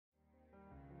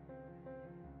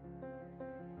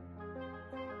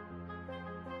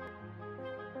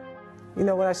You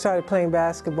know, when I started playing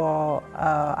basketball,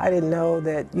 I didn't know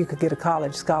that you could get a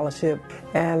college scholarship.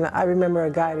 And I remember a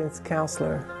guidance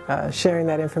counselor sharing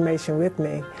that information with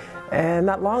me. And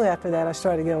not long after that, I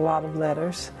started to get a lot of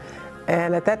letters.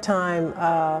 And at that time,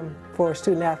 for a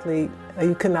student athlete,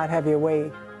 you could not have your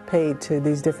way paid to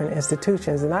these different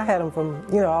institutions. And I had them from,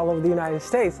 all over the United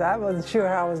States. I wasn't sure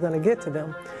how I was going to get to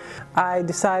them. I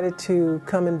decided to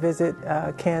come and visit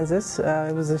Kansas.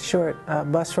 It was a short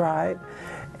bus ride.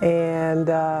 And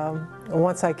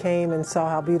once I came and saw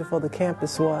how beautiful the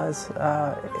campus was,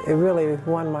 it really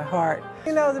won my heart.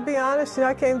 To be honest,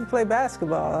 I came to play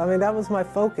basketball. I mean, that was my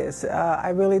focus. I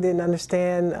really didn't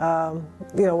understand,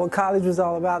 what college was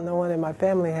all about. No one in my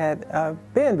family had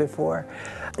been before.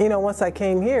 Once I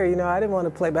came here, I didn't want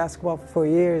to play basketball for 4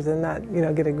 years and not,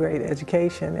 get a great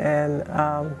education. And,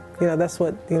 that's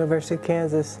what the University of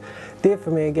Kansas did for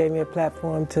me. It gave me a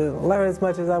platform to learn as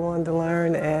much as I wanted to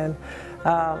learn. And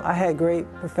I had great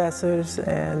professors,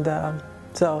 and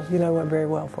so, it went very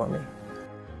well for me.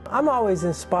 I'm always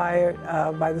inspired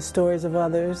by the stories of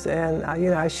others, and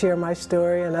I share my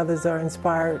story, and others are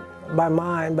inspired by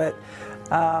mine. But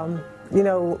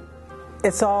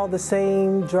it's all the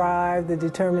same drive, the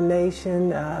determination,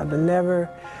 the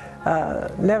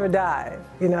never die,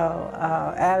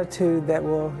 attitude that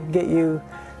will get you,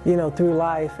 through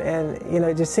life. And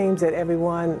it just seems that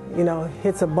everyone,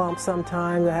 hits a bump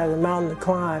sometimes, or has a mountain to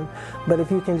climb. But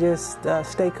if you can just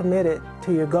stay committed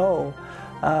to your goal,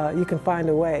 you can find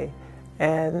a way.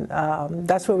 And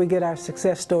that's where we get our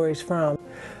success stories from.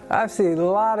 I've seen a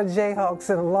lot of Jayhawks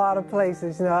in a lot of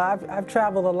places. I've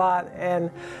traveled a lot, and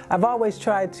I've always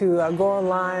tried to go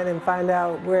online and find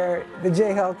out where the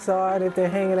Jayhawks are and if they're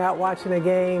hanging out watching a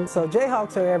game. So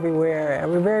Jayhawks are everywhere, and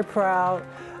we're very proud,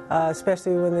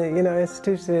 especially when the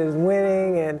institution is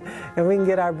winning and we can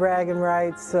get our bragging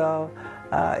rights. So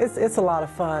it's a lot of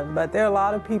fun. But there are a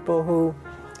lot of people who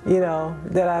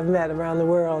that I've met around the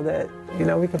world that,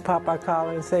 we can pop our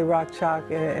collar and say rock chalk,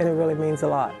 and it really means a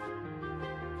lot.